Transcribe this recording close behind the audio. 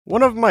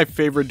One of my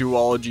favorite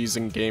duologies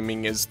in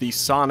gaming is the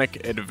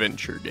Sonic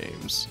adventure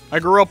games. I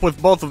grew up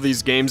with both of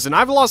these games, and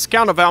I've lost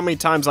count of how many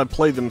times I've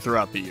played them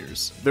throughout the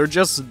years. They're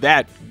just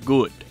that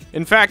good.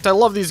 In fact, I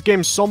love these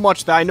games so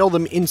much that I know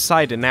them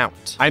inside and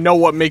out. I know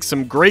what makes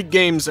them great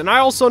games, and I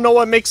also know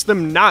what makes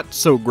them not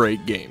so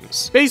great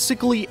games.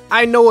 Basically,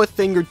 I know a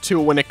thing or two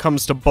when it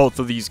comes to both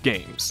of these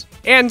games.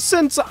 And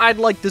since I'd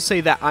like to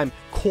say that I'm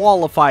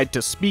qualified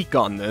to speak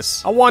on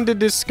this, I wanted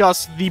to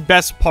discuss the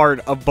best part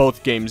of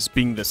both games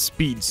being the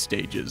speed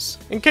stages.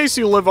 In case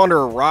you live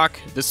under a rock,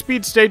 the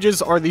speed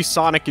stages are the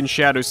Sonic and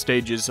Shadow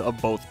stages of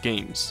both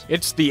games.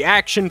 It's the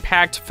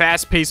action-packed,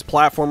 fast-paced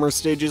platformer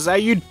stages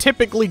that you'd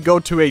typically go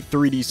to a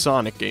 3D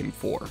Sonic game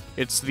for.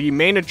 It's the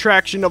main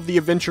attraction of the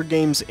adventure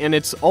games, and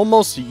it's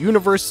almost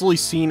universally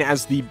seen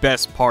as the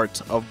best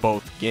part of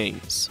both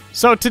games.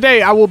 So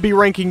today I will be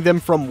ranking them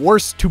from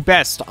worst to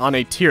best on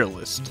a tier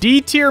list.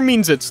 D tier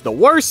means it's the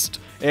worst,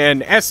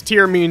 and S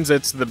tier means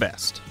it's the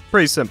best.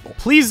 Pretty simple.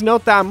 Please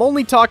note that I'm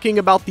only talking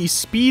about the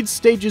speed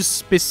stages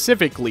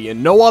specifically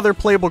and no other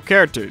playable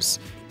characters,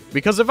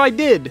 because if I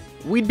did,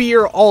 we'd be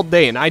here all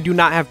day and I do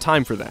not have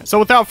time for that. So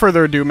without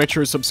further ado, make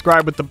sure to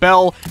subscribe with the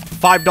bell.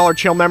 $5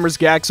 channel members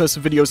get access to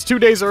videos 2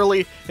 days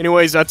early.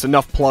 Anyways, that's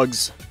enough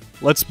plugs.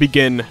 Let's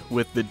begin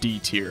with the D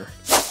tier.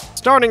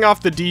 Starting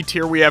off the D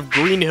tier, we have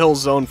Green Hill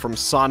Zone from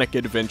Sonic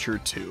Adventure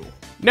 2.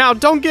 Now,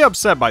 don't get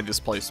upset by this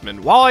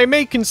placement. While I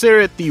may consider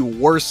it the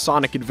worst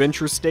Sonic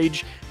Adventure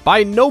stage,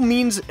 by no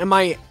means am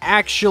I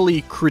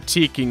actually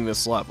critiquing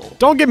this level.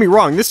 Don't get me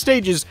wrong, this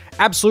stage is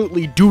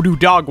absolutely doo-doo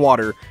dog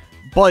water,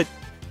 but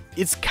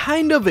it's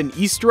kind of an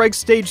Easter egg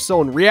stage, so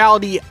in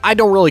reality, I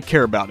don't really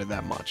care about it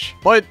that much.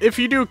 But if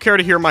you do care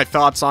to hear my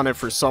thoughts on it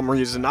for some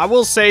reason, I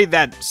will say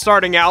that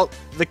starting out,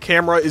 the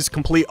camera is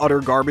complete utter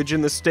garbage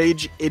in this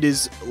stage. It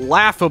is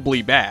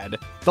laughably bad.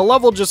 The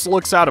level just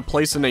looks out of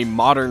place in a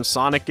modern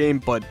Sonic game,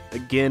 but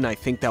again, I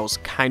think that was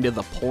kind of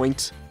the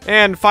point.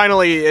 And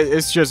finally,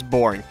 it's just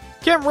boring.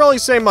 Can't really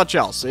say much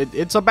else.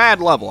 It's a bad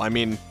level. I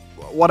mean,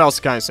 what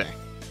else can I say?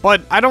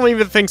 But I don't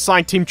even think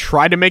Sonic Team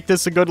tried to make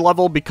this a good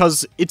level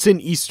because it's an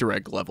Easter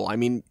egg level. I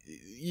mean,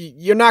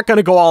 you're not going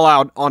to go all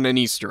out on an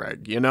Easter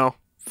egg, you know?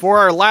 For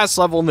our last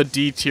level in the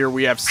D tier,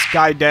 we have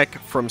Skydeck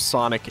from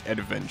Sonic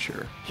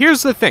Adventure.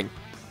 Here's the thing.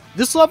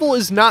 This level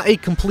is not a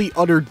complete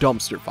utter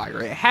dumpster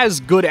fire. It has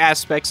good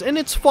aspects and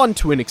it's fun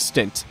to an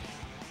extent.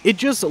 It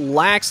just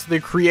lacks the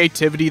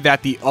creativity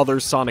that the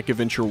other Sonic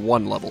Adventure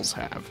 1 levels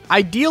have.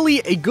 Ideally,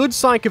 a good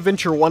Sonic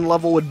Adventure 1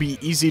 level would be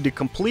easy to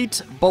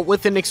complete, but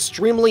with an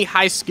extremely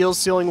high skill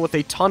ceiling with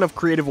a ton of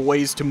creative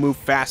ways to move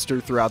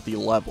faster throughout the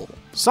level.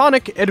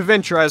 Sonic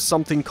Adventure has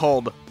something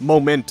called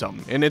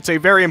momentum, and it's a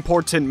very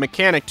important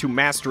mechanic to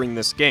mastering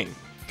this game.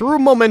 Through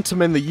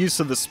momentum and the use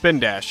of the spin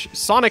dash,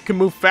 Sonic can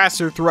move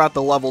faster throughout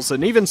the levels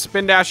and even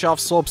spin dash off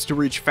slopes to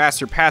reach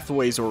faster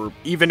pathways or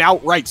even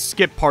outright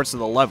skip parts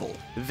of the level.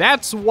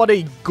 That's what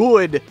a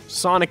good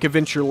Sonic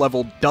Adventure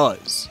level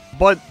does.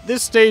 But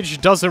this stage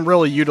doesn't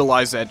really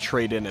utilize that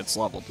trait in its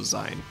level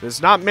design.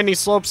 There's not many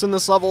slopes in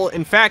this level.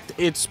 In fact,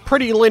 it's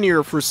pretty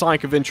linear for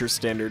Sonic Adventure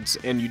standards,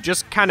 and you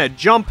just kinda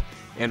jump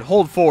and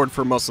hold forward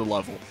for most of the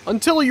level,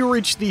 until you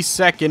reach the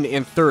second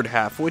and third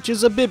half, which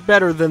is a bit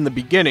better than the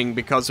beginning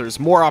because there's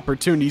more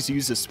opportunities to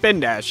use a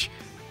spin dash,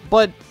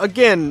 but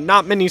again,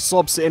 not many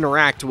slopes to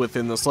interact with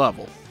in this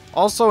level.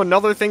 Also,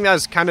 another thing that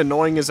is kind of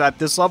annoying is that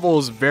this level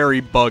is very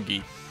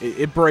buggy.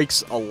 It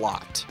breaks a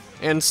lot,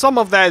 and some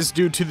of that is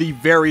due to the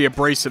very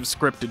abrasive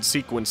scripted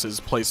sequences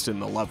placed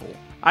in the level.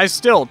 I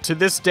still, to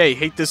this day,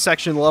 hate this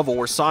section of the level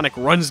where Sonic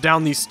runs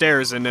down these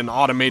stairs in an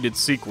automated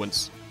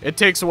sequence. It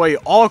takes away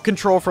all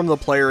control from the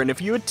player, and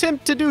if you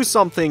attempt to do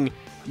something,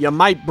 you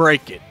might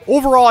break it.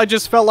 Overall, I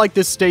just felt like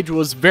this stage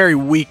was very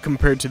weak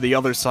compared to the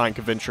other Sonic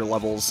Adventure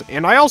levels,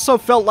 and I also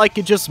felt like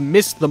it just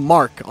missed the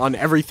mark on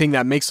everything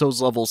that makes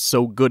those levels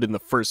so good in the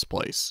first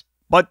place.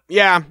 But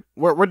yeah,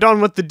 we're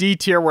done with the D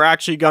tier. We're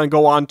actually gonna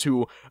go on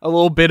to a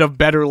little bit of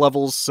better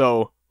levels,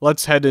 so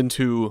let's head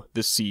into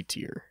the C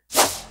tier.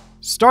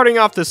 Starting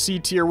off the C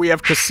tier, we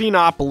have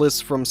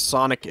Casinopolis from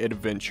Sonic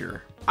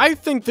Adventure. I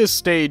think this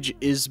stage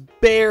is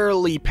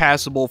barely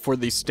passable for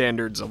the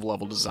standards of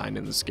level design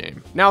in this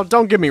game. Now,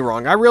 don't get me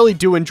wrong, I really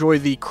do enjoy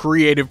the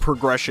creative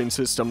progression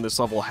system this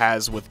level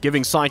has with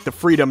giving Sonic the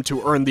freedom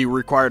to earn the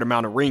required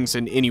amount of rings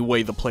in any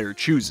way the player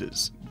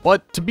chooses.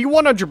 But to be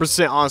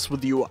 100% honest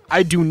with you,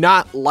 I do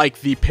not like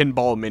the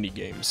pinball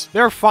minigames.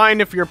 They're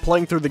fine if you're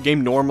playing through the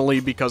game normally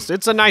because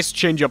it's a nice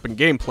change up in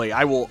gameplay.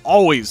 I will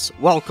always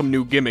welcome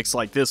new gimmicks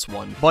like this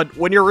one. But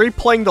when you're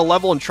replaying the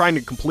level and trying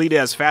to complete it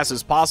as fast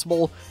as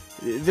possible,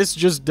 this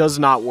just does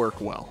not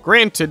work well.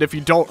 Granted, if you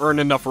don't earn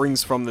enough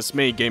rings from this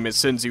minigame, it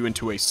sends you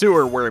into a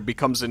sewer where it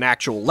becomes an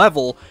actual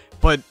level,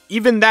 but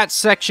even that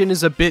section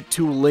is a bit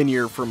too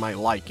linear for my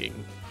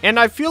liking. And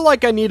I feel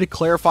like I need to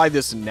clarify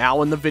this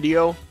now in the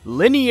video.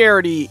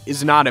 Linearity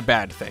is not a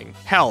bad thing.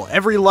 Hell,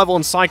 every level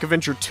in Sonic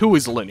Adventure 2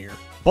 is linear.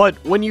 But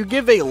when you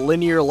give a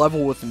linear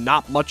level with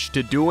not much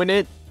to do in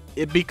it,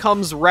 it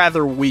becomes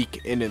rather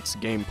weak in its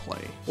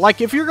gameplay.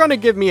 Like, if you're gonna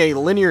give me a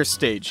linear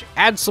stage,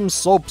 add some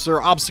slopes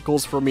or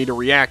obstacles for me to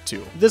react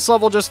to. This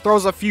level just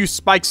throws a few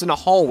spikes in a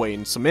hallway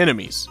and some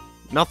enemies.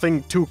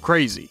 Nothing too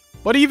crazy.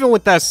 But even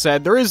with that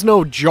said, there is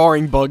no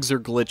jarring bugs or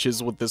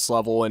glitches with this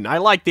level, and I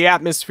like the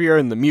atmosphere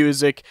and the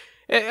music.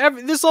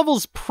 This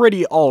level's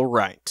pretty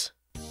alright.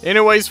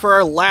 Anyways, for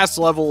our last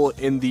level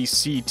in the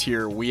C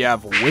tier, we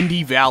have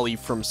Windy Valley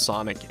from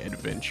Sonic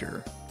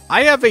Adventure.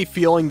 I have a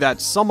feeling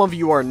that some of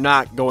you are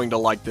not going to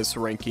like this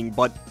ranking,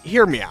 but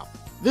hear me out.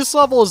 This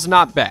level is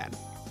not bad.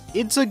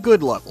 It's a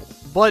good level,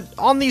 but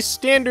on the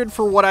standard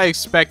for what I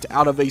expect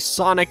out of a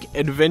Sonic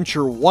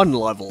Adventure 1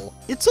 level,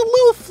 it's a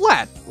little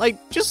flat,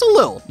 like just a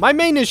little. My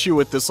main issue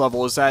with this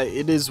level is that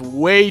it is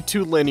way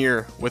too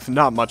linear with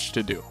not much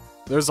to do.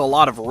 There's a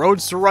lot of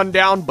roads to run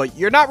down, but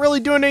you're not really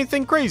doing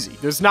anything crazy.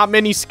 There's not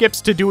many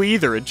skips to do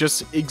either, it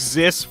just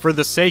exists for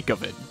the sake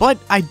of it. But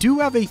I do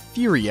have a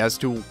theory as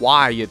to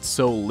why it's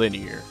so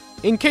linear.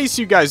 In case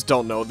you guys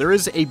don't know, there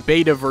is a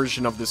beta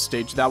version of this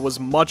stage that was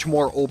much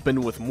more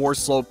open with more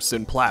slopes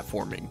and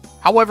platforming.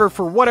 However,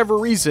 for whatever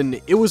reason,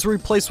 it was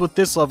replaced with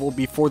this level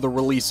before the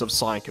release of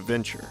Sonic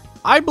Adventure.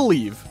 I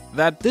believe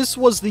that this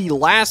was the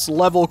last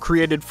level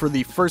created for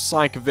the first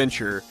Sonic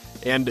Adventure,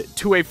 and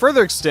to a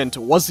further extent,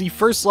 was the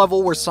first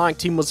level where Sonic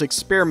Team was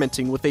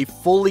experimenting with a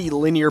fully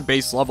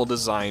linear-based level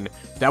design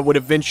that would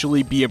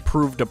eventually be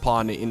improved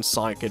upon in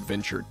Sonic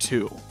Adventure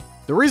 2.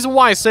 The reason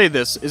why I say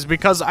this is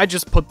because I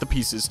just put the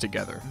pieces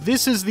together.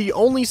 This is the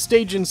only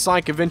stage in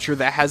Sonic Adventure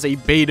that has a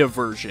beta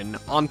version,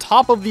 on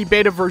top of the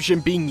beta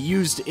version being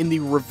used in the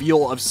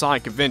reveal of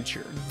Sonic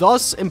Adventure,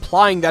 thus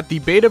implying that the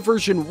beta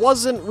version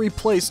wasn't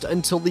replaced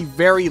until the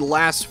very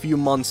last few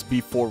months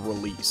before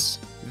release.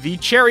 The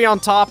cherry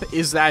on top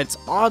is that it's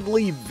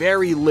oddly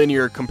very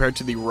linear compared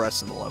to the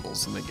rest of the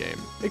levels in the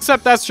game.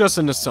 Except that's just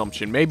an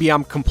assumption, maybe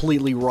I'm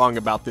completely wrong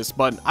about this,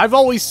 but I've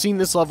always seen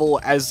this level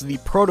as the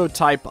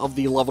prototype of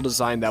the level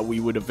design that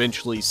we would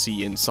eventually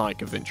see in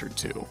Sonic Adventure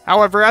 2.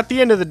 However, at the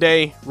end of the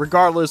day,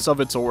 regardless of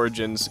its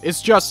origins,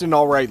 it's just an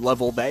alright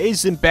level that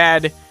isn't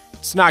bad,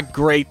 it's not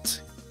great,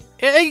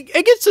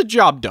 it gets the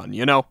job done,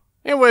 you know?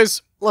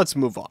 Anyways, let's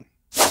move on.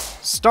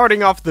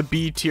 Starting off the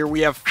B tier,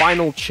 we have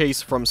Final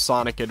Chase from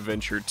Sonic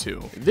Adventure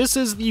 2. This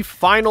is the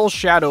final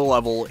Shadow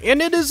level,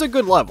 and it is a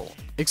good level.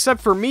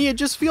 Except for me, it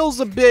just feels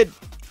a bit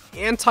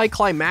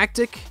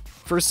anticlimactic.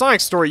 For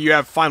Sonic's story, you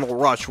have Final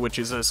Rush, which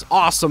is this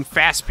awesome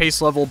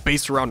fast-paced level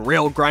based around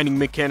rail grinding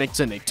mechanics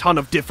and a ton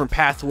of different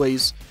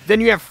pathways.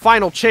 Then you have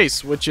Final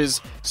Chase, which is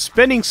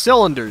spinning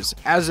cylinders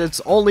as its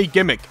only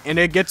gimmick, and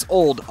it gets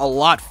old a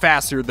lot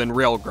faster than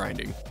rail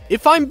grinding.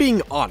 If I'm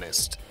being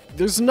honest,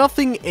 there's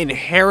nothing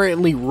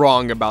inherently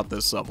wrong about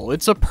this level.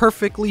 It's a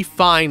perfectly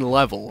fine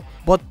level,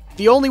 but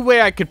the only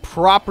way I could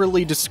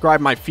properly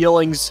describe my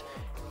feelings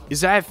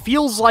is that it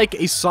feels like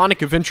a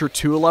Sonic Adventure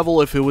 2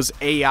 level if it was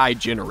AI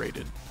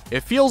generated. It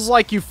feels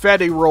like you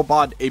fed a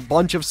robot a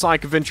bunch of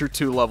Sonic Adventure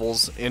 2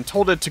 levels and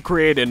told it to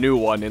create a new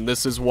one, and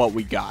this is what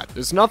we got.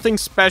 There's nothing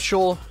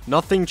special,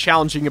 nothing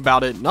challenging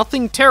about it,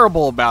 nothing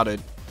terrible about it.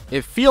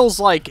 It feels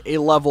like a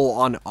level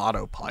on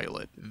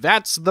autopilot.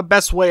 That's the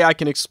best way I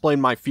can explain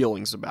my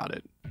feelings about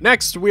it.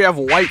 Next, we have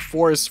White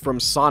Forest from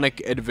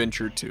Sonic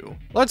Adventure 2.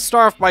 Let's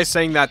start off by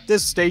saying that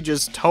this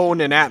stage's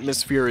tone and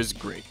atmosphere is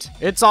great.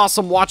 It's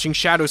awesome watching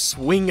Shadow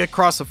swing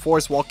across the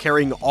forest while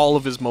carrying all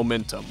of his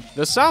momentum.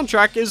 The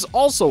soundtrack is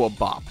also a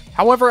bop.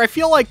 However, I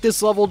feel like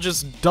this level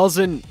just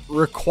doesn't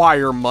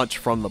require much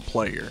from the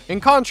player. In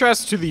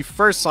contrast to the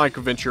first Sonic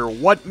Adventure,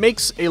 what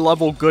makes a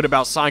level good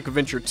about Sonic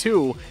Adventure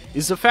 2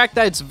 is the fact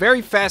that it's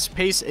very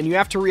fast-paced and you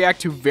have to react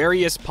to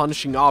various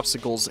punishing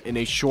obstacles in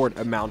a short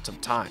amount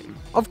of time.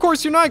 Of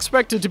course, you're not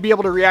expected to be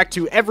able to react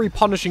to every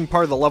punishing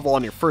part of the level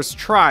on your first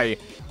try,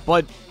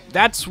 but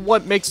that's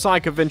what makes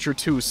Sonic Adventure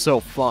 2 so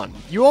fun.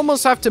 You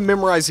almost have to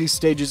memorize these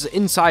stages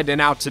inside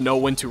and out to know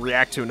when to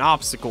react to an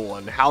obstacle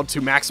and how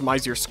to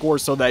maximize your score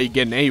so that you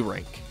get an A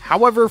rank.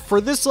 However, for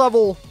this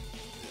level,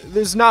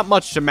 there's not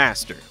much to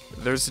master.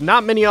 There's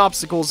not many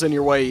obstacles in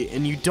your way,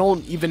 and you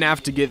don't even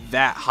have to get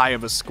that high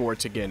of a score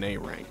to get an A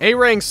rank. A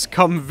ranks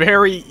come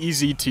very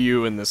easy to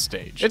you in this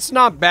stage. It's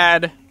not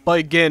bad, but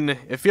again,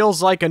 it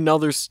feels like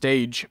another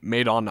stage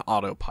made on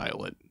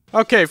autopilot.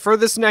 Okay, for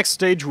this next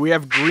stage, we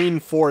have Green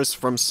Forest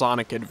from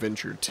Sonic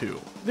Adventure 2.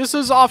 This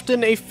is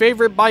often a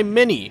favorite by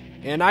many,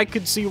 and I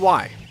could see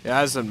why. It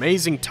has an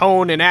amazing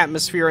tone and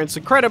atmosphere, and it's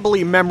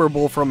incredibly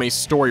memorable from a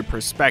story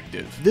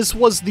perspective. This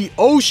was the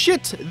 "oh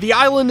shit, the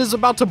island is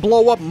about to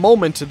blow up"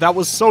 moment that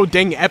was so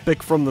dang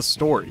epic from the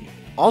story.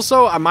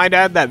 Also, I might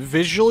add that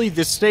visually,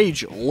 this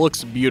stage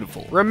looks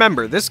beautiful.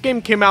 Remember, this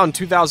game came out in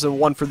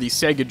 2001 for the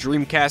SEGA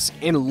Dreamcast,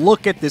 and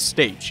look at this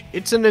stage.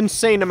 It's an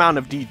insane amount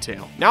of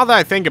detail. Now that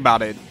I think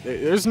about it,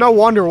 there's no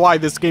wonder why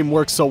this game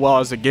works so well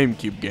as a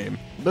GameCube game.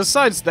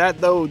 Besides that,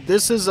 though,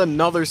 this is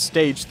another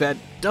stage that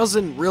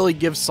doesn't really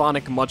give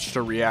Sonic much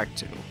to react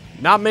to.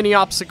 Not many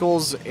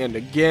obstacles, and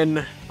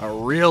again, a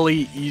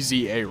really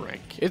easy A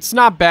rank. It's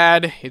not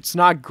bad, it's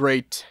not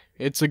great,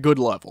 It's a good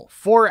level.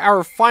 For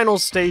our final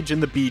stage in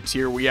the B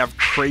tier, we have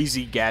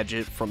Crazy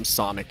Gadget from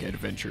Sonic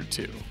Adventure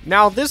 2.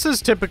 Now, this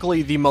is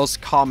typically the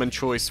most common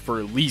choice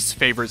for least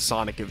favorite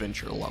Sonic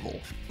Adventure level,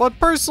 but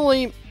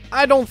personally,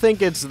 I don't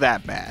think it's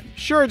that bad.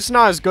 Sure, it's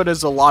not as good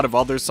as a lot of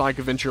other Sonic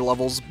Adventure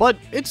levels, but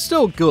it's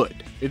still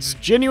good. It's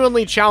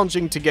genuinely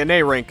challenging to get an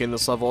A rank in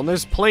this level, and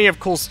there's plenty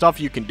of cool stuff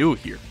you can do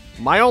here.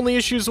 My only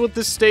issues with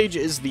this stage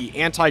is the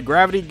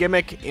anti-gravity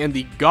gimmick and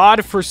the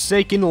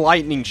god-forsaken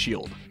lightning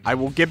shield. I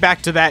will get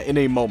back to that in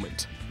a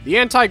moment. The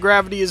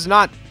anti-gravity is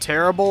not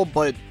terrible,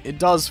 but it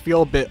does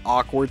feel a bit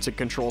awkward to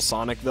control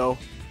Sonic though.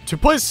 To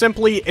put it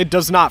simply, it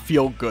does not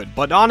feel good,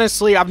 but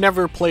honestly, I've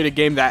never played a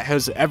game that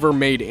has ever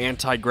made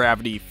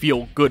anti-gravity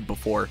feel good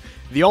before.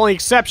 The only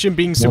exception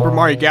being Super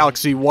Mario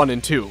Galaxy 1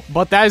 and 2,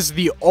 but that is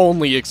the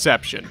only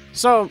exception.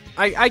 So,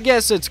 I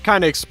guess it's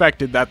kinda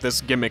expected that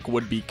this gimmick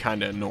would be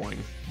kinda annoying.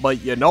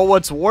 But you know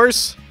what's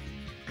worse?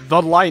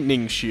 The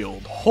lightning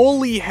shield.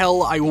 Holy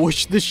hell, I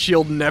wish this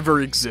shield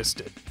never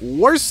existed.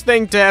 Worst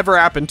thing to ever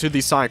happen to the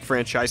Sonic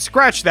franchise.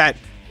 Scratch that.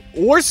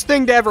 Worst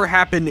thing to ever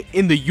happen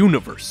in the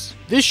universe.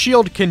 This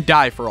shield can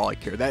die for all I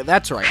care.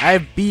 That's right, I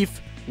have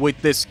beef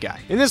with this guy.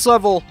 In this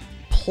level,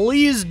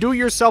 please do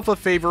yourself a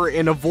favor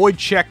and avoid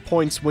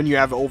checkpoints when you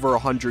have over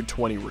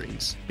 120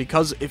 rings.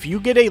 Because if you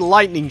get a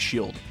lightning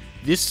shield,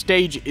 this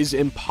stage is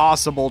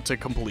impossible to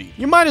complete.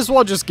 You might as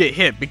well just get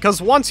hit,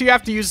 because once you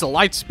have to use the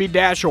light speed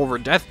dash over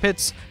death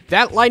pits,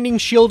 that lightning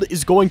shield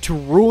is going to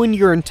ruin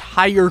your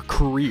entire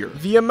career.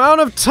 The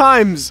amount of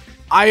times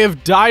I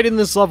have died in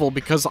this level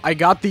because I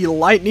got the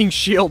lightning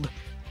shield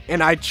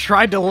and I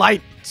tried to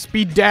light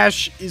speed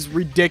dash is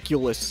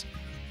ridiculous.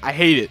 I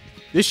hate it.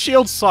 This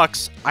shield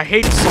sucks, I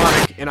hate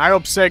Sonic, and I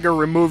hope SEGA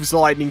removes the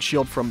lightning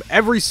shield from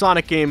every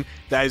Sonic game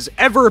that has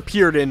ever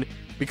appeared in,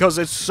 because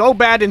it's so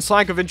bad in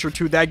Sonic Adventure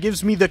 2 that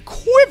gives me the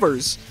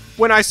quivers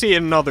when I see it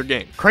in another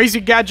game. Crazy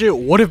Gadget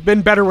would have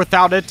been better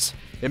without it.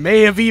 It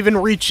may have even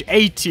reached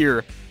A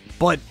tier,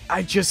 but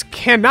I just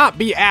cannot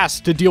be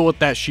asked to deal with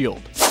that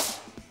shield.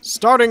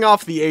 Starting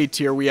off the A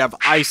tier, we have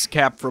Ice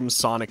Cap from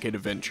Sonic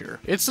Adventure.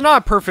 It's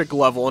not a perfect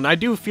level, and I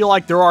do feel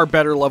like there are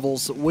better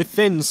levels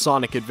within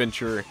Sonic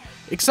Adventure,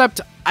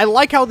 except I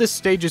like how this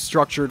stage is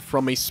structured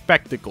from a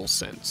spectacle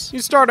sense. You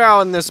start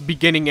out in this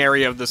beginning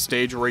area of the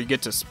stage where you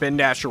get to spin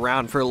dash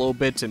around for a little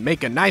bit and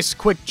make a nice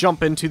quick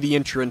jump into the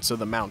entrance of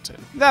the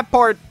mountain. That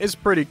part is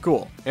pretty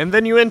cool. And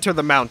then you enter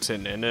the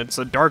mountain, and it's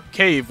a dark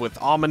cave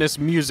with ominous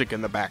music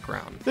in the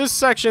background. This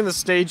section of the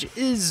stage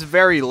is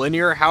very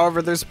linear,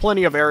 however there's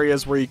plenty of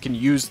areas where you can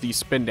use the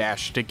spin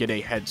dash to get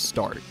a head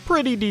start.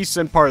 Pretty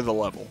decent part of the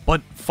level.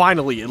 But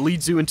finally, it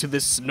leads you into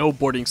this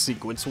snowboarding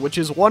sequence, which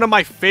is one of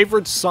my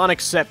favorite Sonic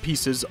set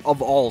pieces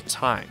of all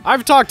time.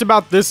 I've talked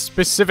about this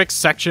specific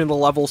section of the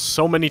level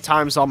so many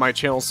times on my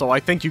channel, so I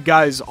think you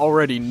guys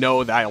already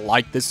know that I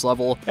like this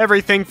level.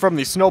 Everything from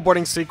the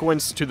snowboarding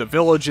sequence to the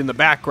village in the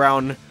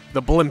background,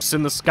 the blimps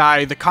in the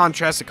sky, the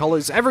contrast of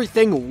colors,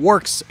 everything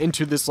works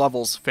into this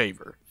level's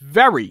favor.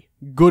 Very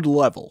good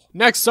level.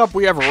 Next up,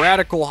 we have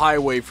Radical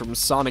Highway from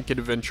Sonic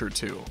Adventure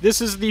 2. This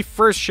is the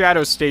first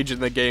Shadow stage in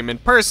the game,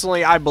 and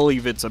personally, I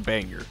believe it's a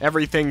banger.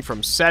 Everything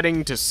from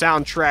setting to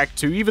soundtrack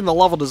to even the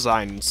level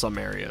design in some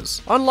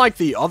areas. Unlike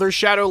the other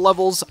Shadow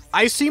levels,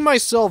 I see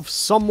myself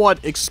somewhat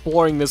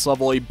exploring this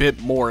level a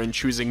bit more and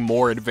choosing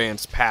more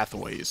advanced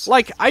pathways.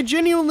 Like, I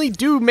genuinely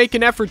do make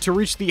an effort to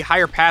reach the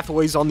higher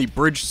pathways on the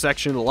bridge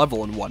section of the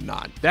level and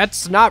whatnot.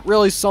 That's not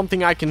really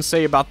something I can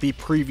say about the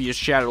previous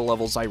Shadow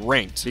levels I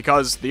ranked,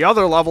 because the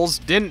other levels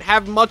didn't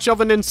have much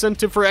of an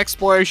incentive for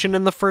exploration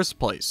in the first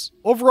place.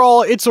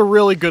 Overall, it's a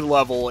really good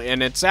level,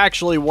 and it's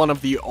actually one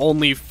of the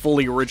only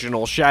fully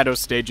original Shadow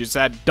stages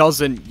that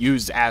doesn't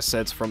use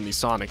assets from the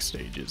Sonic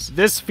stages.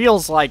 This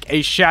feels like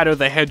a Shadow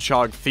the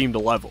Hedgehog themed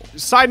level.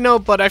 Side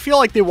note, but I feel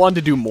like they wanted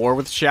to do more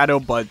with Shadow,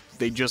 but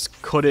they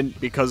just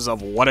couldn't because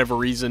of whatever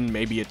reason.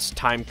 Maybe it's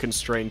time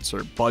constraints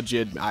or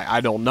budget,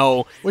 I don't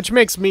know. Which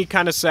makes me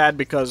kind of sad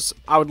because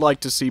I would like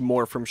to see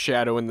more from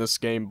Shadow in this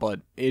game, but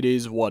it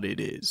is what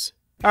it is.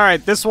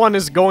 Alright, this one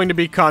is going to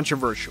be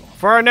controversial.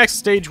 For our next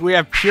stage, we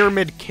have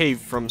Pyramid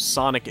Cave from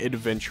Sonic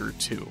Adventure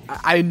 2.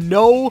 I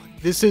know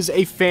this is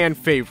a fan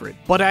favorite,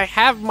 but I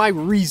have my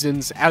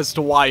reasons as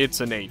to why it's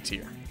an A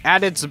tier.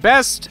 At its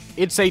best,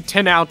 it's a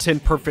 10 out of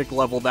 10 perfect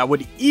level that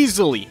would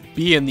easily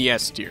be in the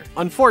S tier.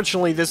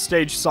 Unfortunately, this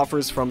stage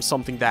suffers from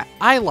something that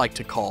I like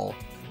to call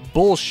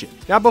bullshit.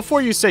 Now,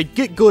 before you say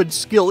get good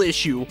skill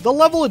issue, the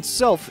level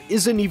itself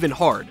isn't even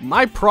hard.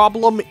 My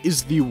problem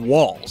is the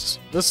walls.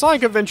 The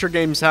Sonic Adventure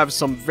games have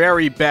some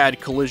very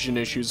bad collision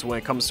issues when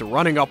it comes to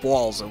running up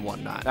walls and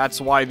whatnot. That's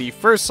why the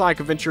first Sonic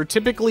Adventure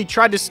typically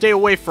tried to stay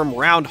away from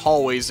round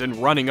hallways and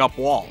running up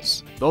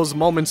walls. Those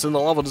moments in the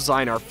level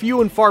design are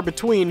few and far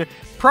between,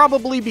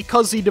 probably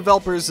because the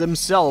developers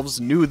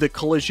themselves knew the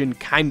collision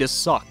kinda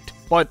sucked.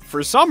 But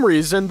for some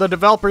reason, the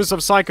developers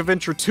of Sonic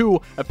Adventure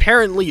 2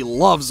 apparently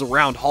loves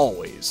round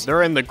hallways.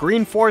 They're in the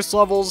Green Forest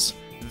levels,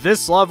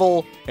 this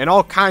level, and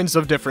all kinds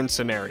of different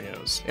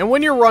scenarios. And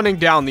when you're running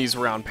down these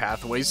round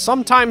pathways,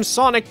 sometimes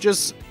Sonic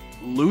just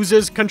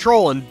loses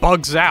control and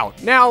bugs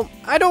out. Now,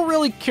 I don't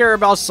really care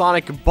about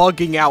Sonic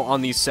bugging out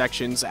on these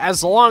sections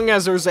as long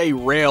as there's a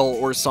rail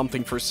or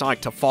something for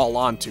Sonic to fall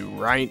onto,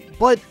 right?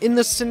 But in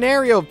the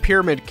scenario of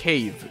Pyramid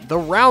Cave, the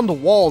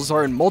round walls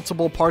are in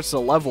multiple parts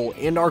of the level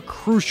and are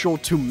crucial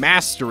to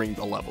mastering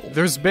the level.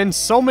 There's been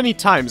so many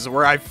times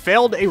where I've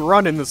failed a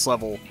run in this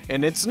level,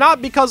 and it's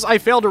not because I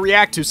failed to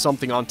react to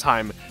something on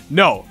time.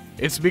 No,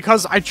 it's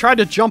because I tried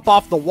to jump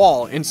off the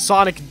wall and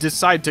Sonic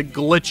decided to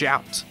glitch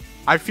out.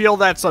 I feel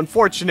that's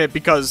unfortunate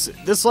because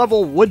this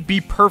level would be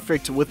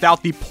perfect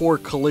without the poor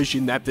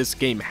collision that this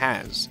game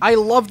has. I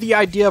love the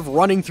idea of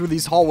running through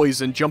these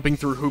hallways and jumping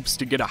through hoops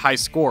to get a high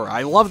score.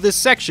 I love this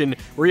section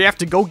where you have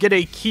to go get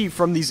a key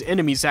from these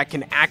enemies that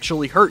can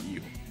actually hurt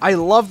you. I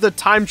love the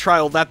time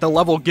trial that the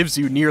level gives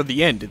you near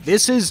the end.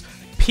 This is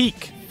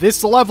peak.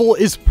 This level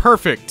is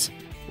perfect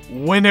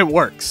when it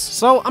works.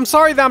 So I'm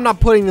sorry that I'm not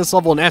putting this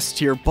level in S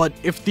tier, but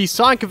if the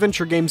Sonic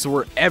Adventure games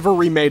were ever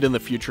remade in the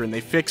future and they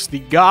fixed the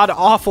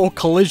god-awful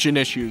collision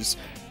issues,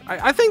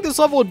 I think this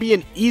level would be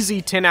an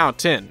easy 10 out of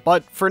 10.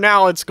 But for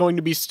now, it's going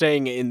to be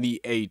staying in the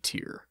A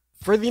tier.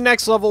 For the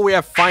next level, we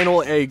have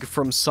Final Egg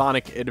from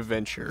Sonic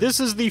Adventure.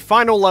 This is the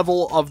final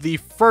level of the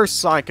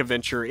first Sonic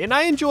Adventure, and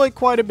I enjoy it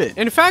quite a bit.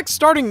 In fact,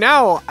 starting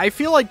now, I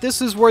feel like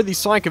this is where the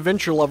Sonic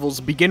Adventure levels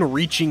begin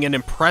reaching an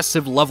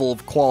impressive level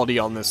of quality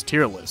on this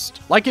tier list.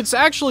 Like, it's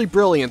actually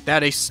brilliant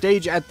that a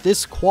stage at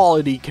this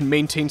quality can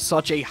maintain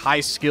such a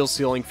high skill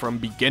ceiling from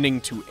beginning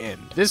to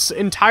end. This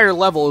entire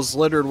level is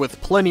littered with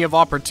plenty of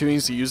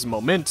opportunities to use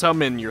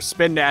momentum and your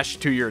spin dash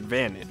to your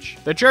advantage.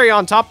 The cherry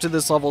on top to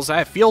this level is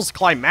that it feels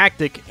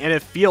climactic and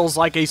it feels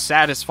like a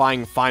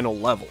satisfying final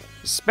level.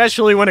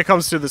 Especially when it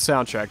comes to the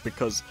soundtrack,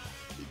 because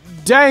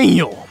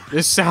damn,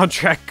 this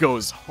soundtrack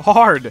goes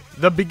hard.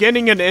 The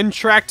beginning and end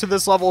track to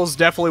this level is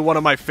definitely one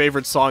of my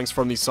favorite songs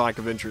from the Sonic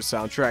Adventure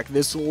soundtrack.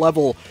 This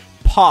level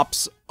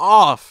pops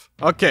off.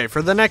 Okay,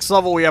 for the next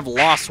level we have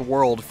Lost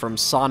World from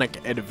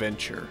Sonic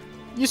Adventure.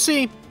 You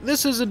see,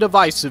 this is a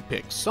divisive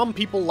pick. Some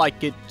people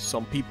like it,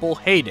 some people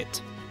hate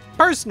it.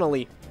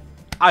 Personally,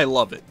 I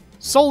love it.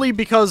 Solely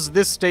because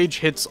this stage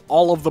hits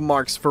all of the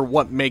marks for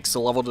what makes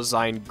the level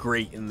design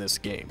great in this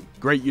game.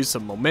 Great use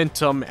of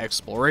momentum,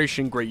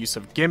 exploration, great use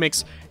of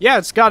gimmicks. Yeah,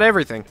 it's got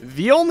everything.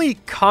 The only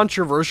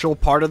controversial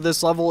part of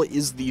this level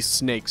is the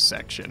snake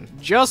section.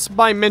 Just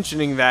by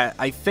mentioning that,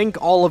 I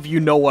think all of you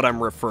know what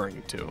I'm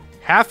referring to.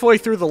 Halfway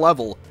through the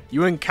level,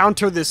 you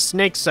encounter this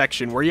snake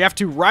section where you have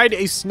to ride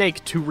a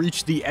snake to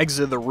reach the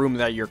exit of the room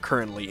that you're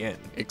currently in.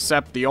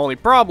 Except the only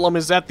problem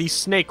is that the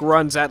snake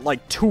runs at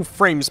like 2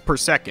 frames per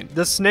second.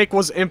 The snake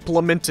was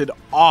implemented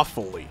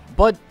awfully.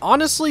 But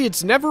honestly,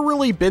 it's never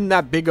really been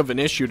that big of an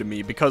issue to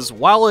me because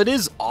while it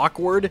is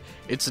awkward,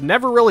 it's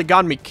never really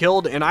gotten me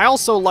killed, and I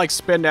also like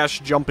spin dash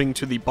jumping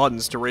to the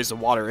buttons to raise the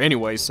water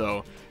anyway,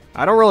 so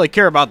I don't really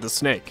care about the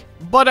snake.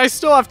 But I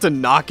still have to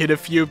knock it a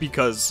few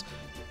because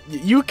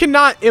you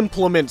cannot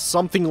implement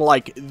something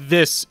like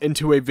this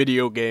into a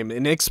video game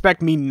and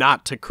expect me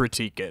not to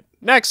critique it.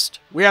 Next,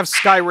 we have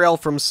Skyrail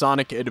from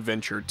Sonic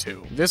Adventure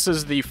 2. This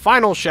is the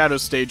final Shadow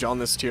stage on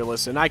this tier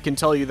list, and I can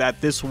tell you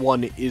that this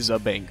one is a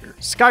banger.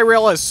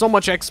 Skyrail has so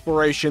much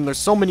exploration, there's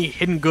so many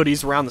hidden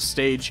goodies around the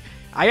stage.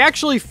 I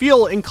actually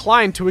feel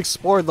inclined to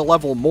explore the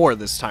level more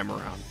this time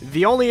around.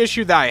 The only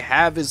issue that I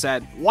have is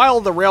that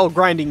while the rail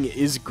grinding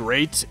is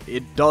great,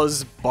 it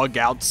does bug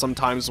out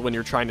sometimes when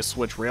you're trying to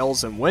switch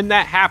rails, and when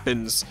that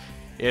happens,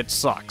 it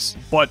sucks.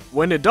 But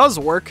when it does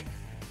work,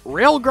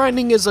 rail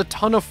grinding is a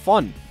ton of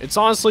fun. It's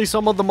honestly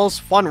some of the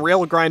most fun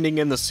rail grinding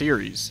in the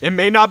series. It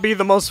may not be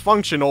the most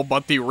functional,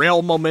 but the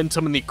rail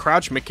momentum and the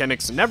crouch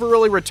mechanics never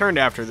really returned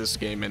after this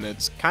game, and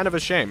it's kind of a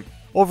shame.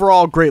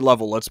 Overall, great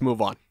level. Let's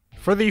move on.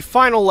 For the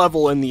final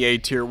level in the A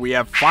tier, we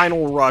have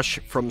Final Rush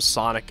from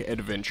Sonic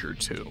Adventure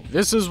 2.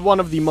 This is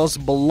one of the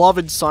most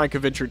beloved Sonic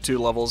Adventure 2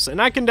 levels,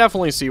 and I can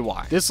definitely see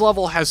why. This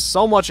level has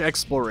so much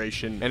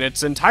exploration, and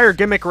its entire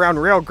gimmick around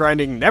rail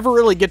grinding never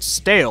really gets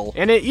stale,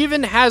 and it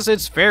even has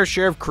its fair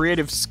share of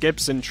creative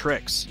skips and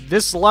tricks.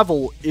 This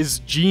level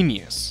is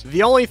genius.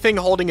 The only thing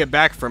holding it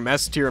back from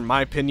S tier in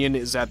my opinion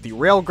is that the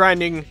rail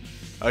grinding,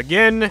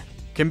 again,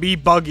 can be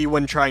buggy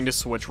when trying to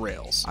switch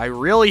rails. I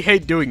really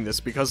hate doing this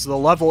because the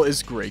level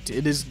is great.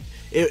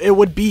 It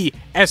would be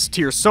S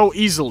tier so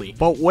easily,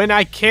 but when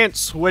I can't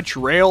switch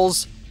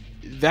rails,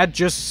 that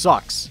just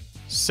sucks.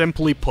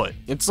 Simply put,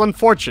 it's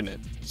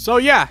unfortunate. So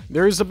yeah,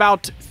 there's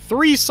about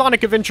 3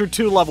 Sonic Adventure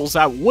 2 levels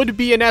that would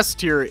be an S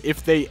tier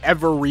if they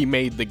ever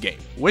remade the game.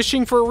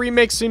 Wishing for a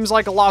remake seems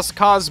like a lost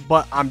cause,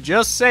 but I'm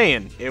just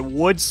saying, it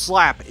would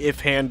slap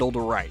if handled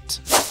right.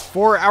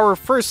 For our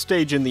first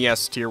stage in the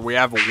S tier, we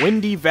have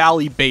Windy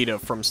Valley Beta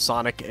from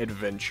Sonic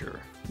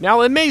Adventure.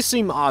 Now, it may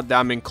seem odd that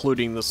I'm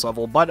including this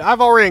level, but I've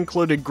already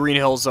included Green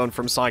Hill Zone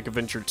from Sonic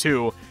Adventure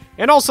 2,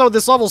 and also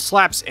this level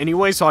slaps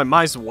anyway, so I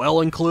might as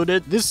well include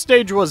it. This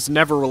stage was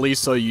never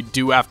released, so you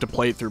do have to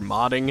play it through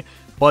modding,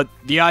 but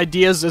the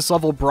ideas this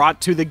level brought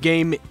to the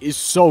game is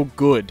so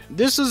good.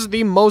 This is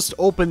the most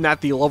open that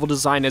the level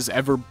design has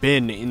ever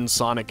been in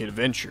Sonic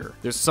Adventure.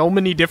 There's so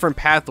many different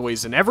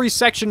pathways, and every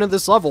section of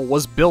this level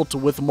was built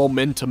with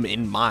momentum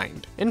in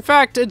mind. In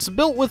fact, it's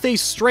built with a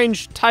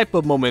strange type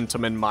of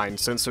momentum in mind,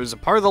 since there's a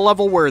part of the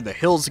level where the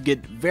hills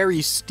get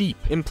very steep,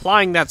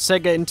 implying that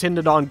SEGA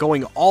intended on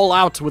going all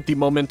out with the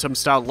momentum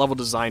style level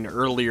design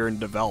earlier in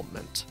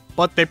development.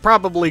 But they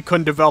probably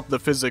couldn't develop the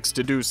physics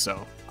to do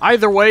so.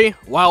 Either way,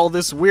 while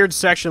this weird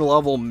section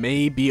level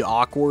may be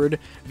awkward,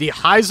 the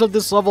highs of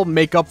this level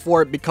make up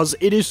for it because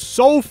it is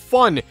so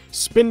fun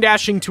spin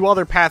dashing to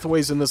other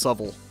pathways in this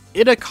level.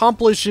 It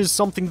accomplishes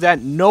something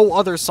that no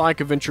other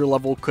Sonic Adventure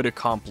level could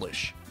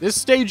accomplish. This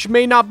stage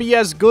may not be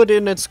as good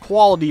in its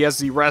quality as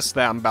the rest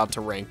that I'm about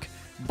to rank,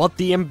 but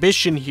the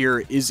ambition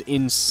here is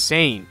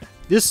insane.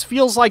 This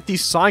feels like the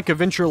Sonic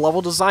Adventure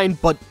level design,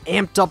 but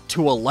amped up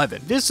to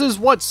 11. This is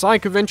what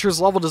Sonic Adventure's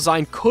level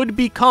design could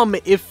become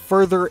if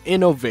further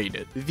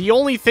innovated. The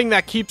only thing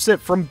that keeps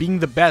it from being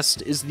the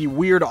best is the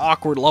weird,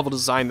 awkward level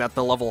design that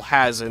the level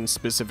has in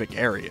specific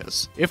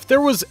areas. If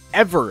there was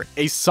ever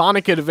a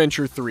Sonic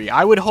Adventure 3,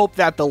 I would hope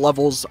that the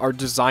levels are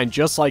designed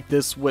just like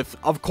this with,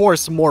 of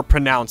course, more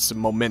pronounced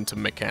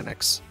momentum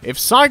mechanics. If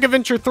Sonic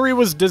Adventure 3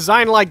 was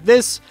designed like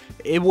this,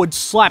 it would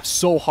slap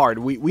so hard.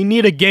 We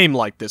need a game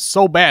like this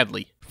so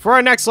badly. For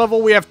our next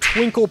level, we have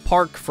Twinkle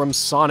Park from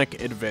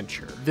Sonic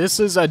Adventure. This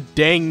is a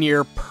dang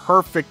near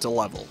perfect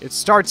level. It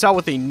starts out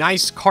with a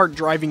nice kart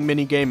driving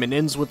minigame and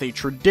ends with a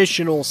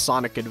traditional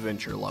Sonic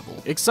Adventure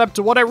level. Except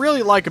what I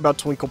really like about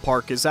Twinkle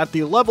Park is that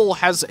the level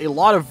has a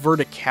lot of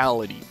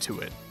verticality to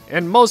it.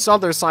 In most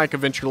other Sonic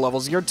Adventure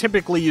levels, you're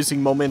typically using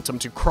momentum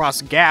to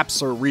cross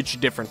gaps or reach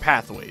different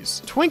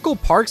pathways. Twinkle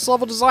Park's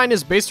level design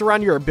is based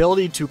around your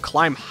ability to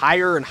climb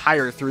higher and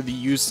higher through the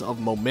use of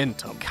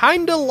momentum.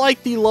 Kinda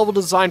like the level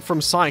design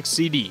from Sonic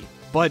CD,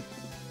 but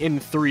in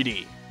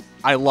 3D.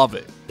 I love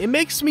it. It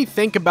makes me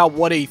think about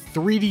what a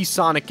 3D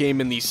Sonic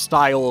game in the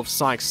style of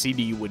Sonic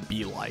CD would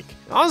be like.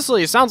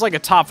 Honestly, it sounds like a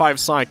top 5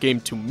 Sonic game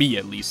to me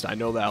at least. I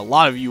know that a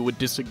lot of you would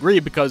disagree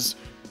because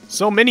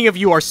so many of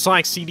you are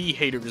Sonic CD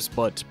haters,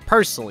 but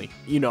personally,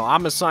 you know,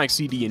 I'm a Sonic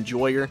CD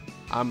enjoyer.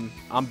 I'm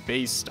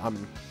based,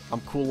 I'm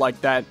cool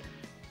like that,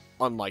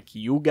 unlike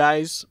you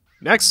guys.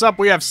 Next up,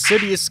 we have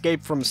City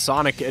Escape from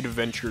Sonic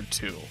Adventure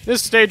 2.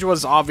 This stage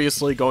was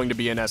obviously going to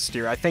be an S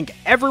tier. I think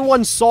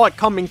everyone saw it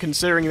coming,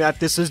 considering that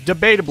this is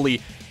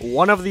debatably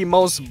one of the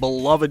most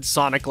beloved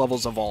Sonic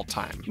levels of all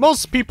time.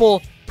 Most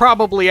people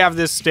probably have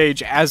this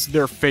stage as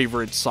their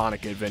favorite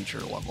Sonic Adventure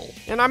level.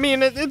 And I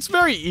mean, it's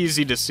very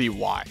easy to see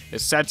why.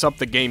 It sets up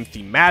the game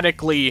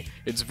thematically,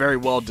 it's very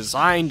well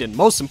designed, and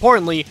most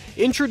importantly,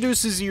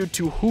 introduces you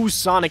to who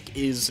Sonic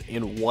is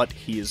and what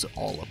he is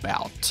all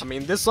about. I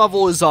mean, this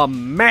level is a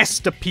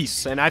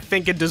masterpiece, and I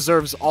think it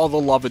deserves all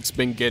the love it's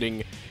been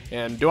getting.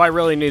 And do I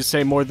really need to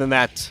say more than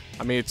that?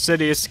 I mean, it's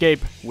City Escape,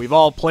 we've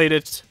all played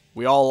it,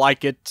 we all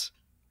like it.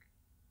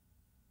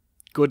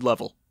 Good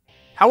level.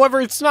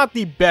 However, it's not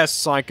the best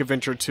Sonic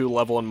Adventure 2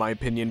 level in my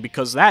opinion,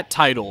 because that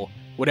title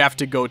would have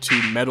to go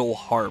to Metal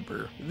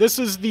Harbor. This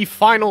is the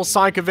final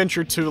Sonic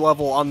Adventure 2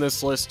 level on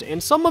this list,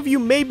 and some of you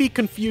may be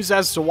confused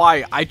as to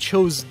why I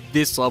chose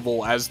this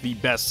level as the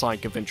best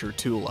Sonic Adventure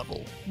 2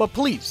 level. But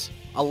please,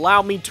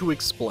 allow me to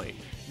explain.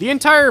 The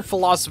entire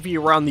philosophy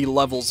around the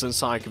levels in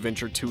Sonic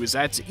Adventure 2 is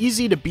that it's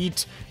easy to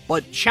beat,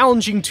 but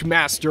challenging to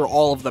master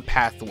all of the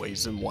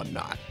pathways and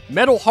whatnot.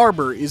 Metal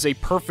Harbor is a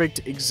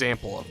perfect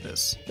example of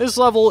this. This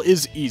level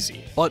is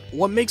easy, but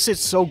what makes it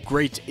so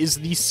great is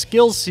the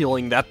skill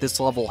ceiling that this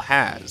level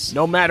has.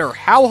 No matter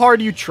how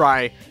hard you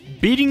try,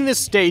 beating this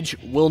stage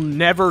will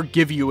never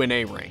give you an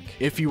A rank.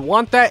 If you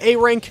want that A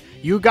rank,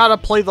 you gotta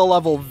play the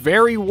level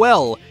very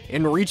well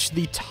and reach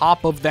the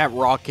top of that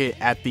rocket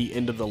at the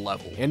end of the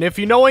level. And if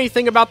you know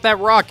anything about that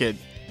rocket,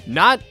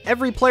 not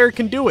every player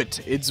can do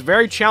it. It's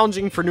very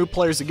challenging for new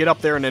players to get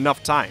up there in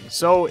enough time.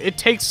 So it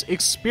takes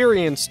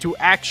experience to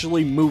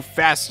actually move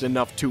fast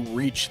enough to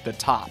reach the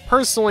top.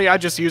 Personally, I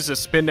just use a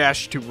spin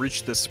dash to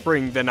reach the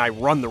spring, then I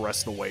run the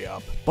rest of the way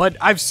up. But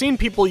I've seen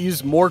people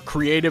use more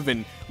creative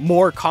and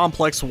more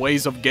complex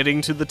ways of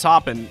getting to the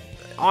top, and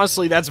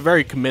honestly, that's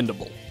very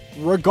commendable.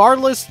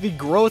 Regardless, the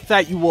growth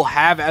that you will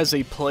have as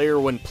a player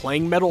when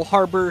playing Metal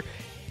Harbor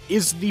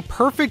is the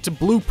perfect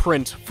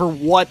blueprint for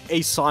what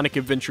a Sonic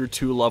Adventure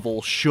 2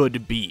 level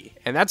should be.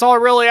 And that's all I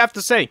really have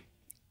to say.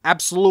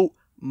 Absolute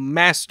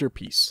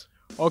masterpiece.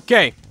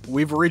 Okay,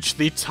 we've reached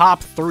the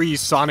top 3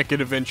 Sonic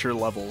Adventure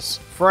levels.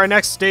 For our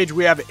next stage,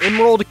 we have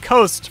Emerald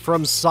Coast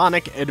from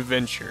Sonic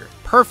Adventure.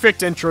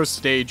 Perfect intro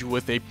stage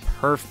with a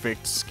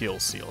perfect skill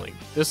ceiling.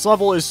 This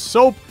level is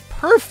so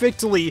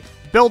perfectly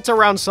built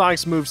around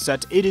Sonic's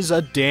moveset, it is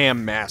a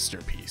damn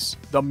masterpiece.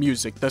 The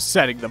music, the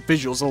setting, the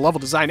visuals, the level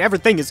design,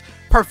 everything is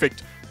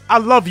perfect. I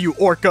love you,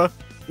 Orca.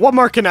 What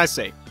more can I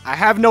say? I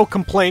have no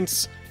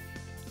complaints.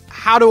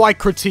 How do I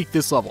critique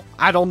this level?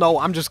 I don't know,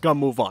 I'm just gonna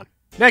move on.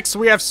 Next,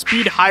 we have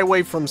Speed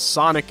Highway from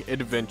Sonic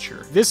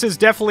Adventure. This is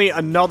definitely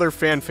another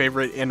fan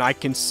favorite, and I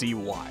can see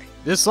why.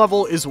 This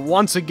level is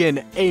once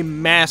again a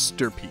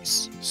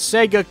masterpiece.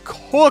 SEGA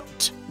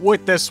cooked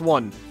with this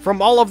one.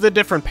 From all of the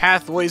different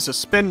pathways to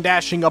spin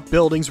dashing up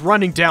buildings,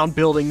 running down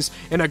buildings,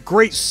 and a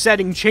great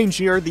setting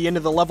change near the end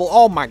of the level.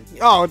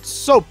 Oh, it's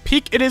so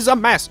peak. It is a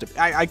masterpiece.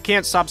 I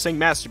can't stop saying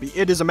masterpiece.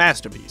 It is a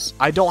masterpiece.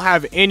 I don't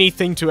have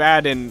anything to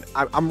add, and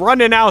I'm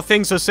running out of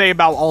things to say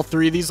about all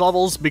three of these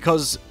levels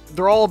because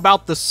they're all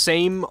about the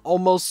same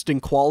almost in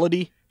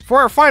quality. For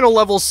our final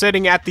level,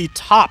 sitting at the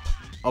top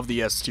of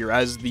the S tier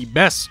as the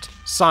best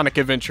Sonic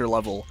Adventure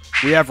level,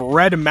 we have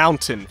Red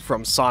Mountain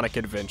from Sonic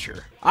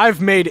Adventure.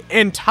 I've made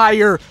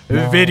entire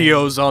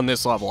videos on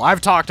this level. I've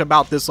talked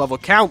about this level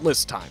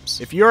countless times.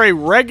 If you're a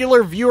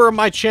regular viewer of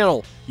my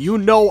channel, you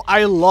know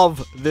I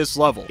love this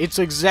level. It's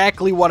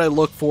exactly what I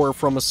look for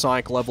from a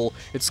Sonic level.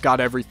 It's got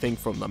everything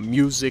from the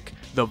music,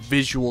 the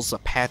visuals, the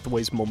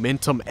pathways,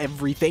 momentum,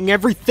 everything.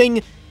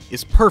 Everything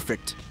is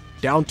perfect,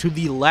 down to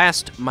the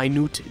last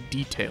minute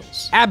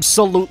details.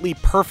 Absolutely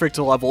perfect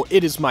level.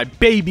 It is my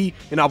baby,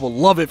 and I will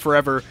love it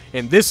forever,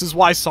 and this is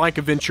why Sonic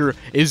Adventure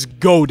is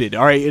goated,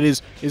 alright? It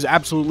is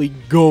absolutely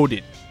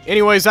goated.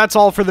 Anyways, that's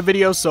all for the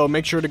video, so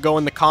make sure to go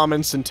in the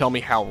comments and tell me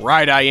how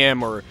right I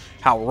am or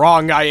how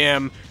wrong I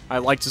am. I'd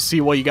like to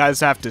see what you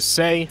guys have to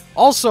say.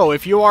 Also,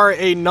 if you are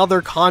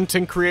another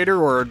content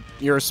creator or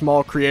you're a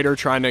small creator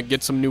trying to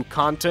get some new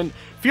content,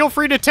 feel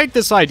free to take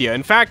this idea.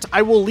 In fact,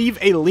 I will leave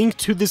a link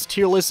to this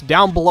tier list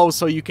down below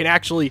so you can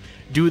actually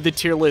do the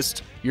tier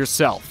list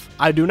yourself.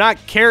 I do not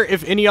care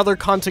if any other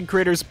content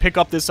creators pick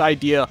up this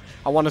idea.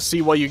 I want to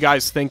see what you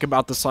guys think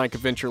about the Sonic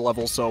Adventure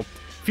level, so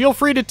feel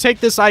free to take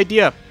this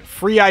idea.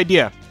 Free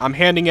idea. I'm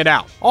handing it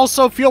out.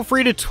 Also, feel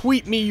free to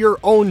tweet me your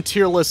own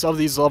tier list of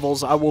these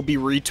levels. I will be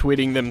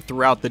retweeting them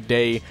throughout the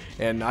day,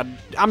 and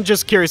I'm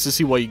just curious to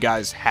see what you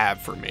guys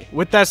have for me.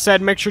 With that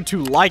said, make sure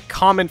to like,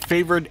 comment,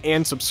 favorite,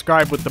 and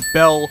subscribe with the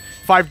bell.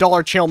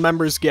 $5 channel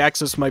members get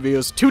access to my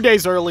videos 2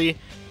 days early,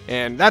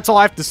 and that's all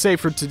I have to say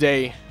for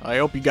today. I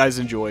hope you guys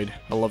enjoyed.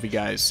 I love you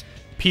guys.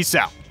 Peace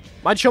out.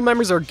 My channel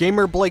members are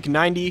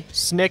GamerBlake90,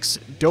 Snicks,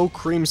 Dough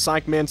Cream,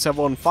 Sonic Man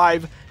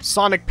 715,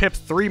 Sonic Pip,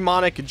 3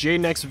 Monic,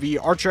 JNextV,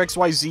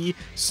 ArcherXYZ,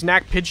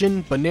 Snack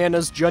Pigeon,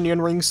 Bananas,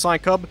 Junion Ring,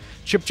 Sonic Hub,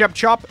 Chip Chap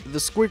Chop, The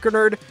Squeaker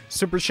Nerd,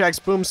 Super Shags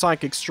Boom,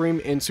 Sonic Extreme,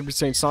 and Super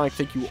Saiyan Sonic.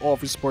 Thank you all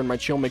for supporting my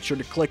channel. Make sure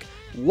to click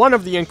one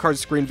of the in-card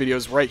screen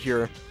videos right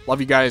here.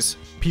 Love you guys.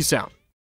 Peace out.